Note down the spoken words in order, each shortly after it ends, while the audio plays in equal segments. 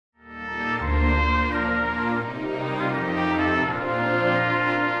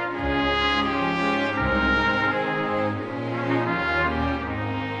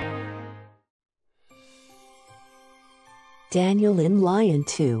Daniel in Lion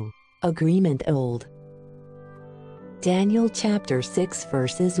 2. Agreement Old. Daniel chapter 6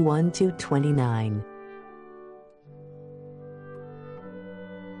 verses 1 to 29.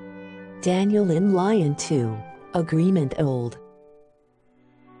 Daniel in Lion 2. Agreement Old.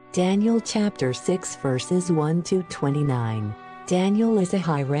 Daniel chapter 6 verses 1 to 29. Daniel is a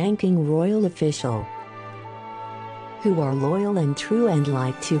high-ranking royal official who are loyal and true and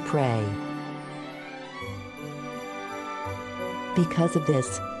like to pray. Because of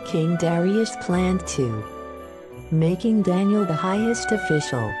this, King Darius planned to making Daniel the highest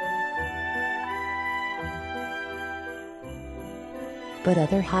official. But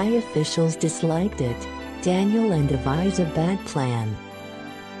other high officials disliked it, Daniel, and devised a bad plan.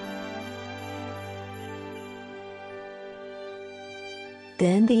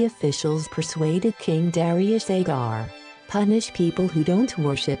 Then the officials persuaded King Darius to punish people who don't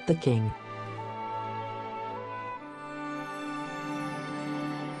worship the king.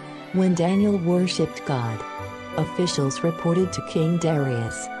 When Daniel worshipped God, officials reported to King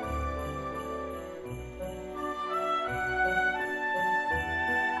Darius.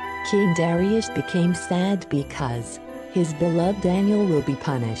 King Darius became sad because his beloved Daniel will be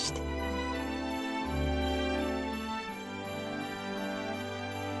punished.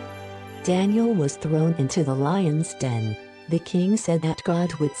 Daniel was thrown into the lion's den. The king said that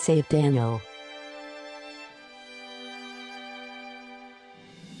God would save Daniel.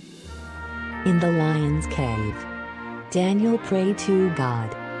 In the lion's cave, Daniel prayed to God.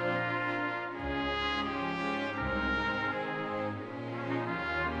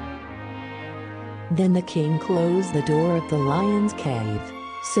 Then the king closed the door of the lion's cave,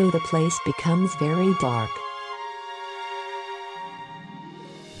 so the place becomes very dark.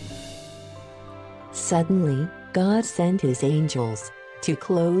 Suddenly, God sent his angels to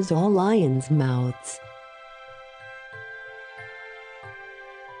close all lions' mouths.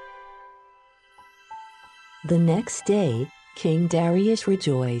 The next day, King Darius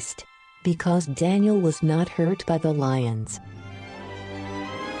rejoiced because Daniel was not hurt by the lions.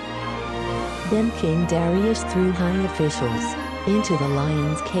 Then King Darius threw high officials into the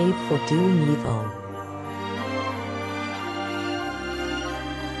lion's cave for doing evil.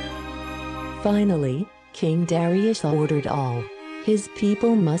 Finally, King Darius ordered all his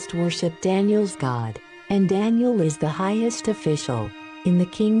people must worship Daniel's God, and Daniel is the highest official in the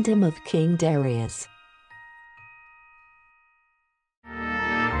kingdom of King Darius.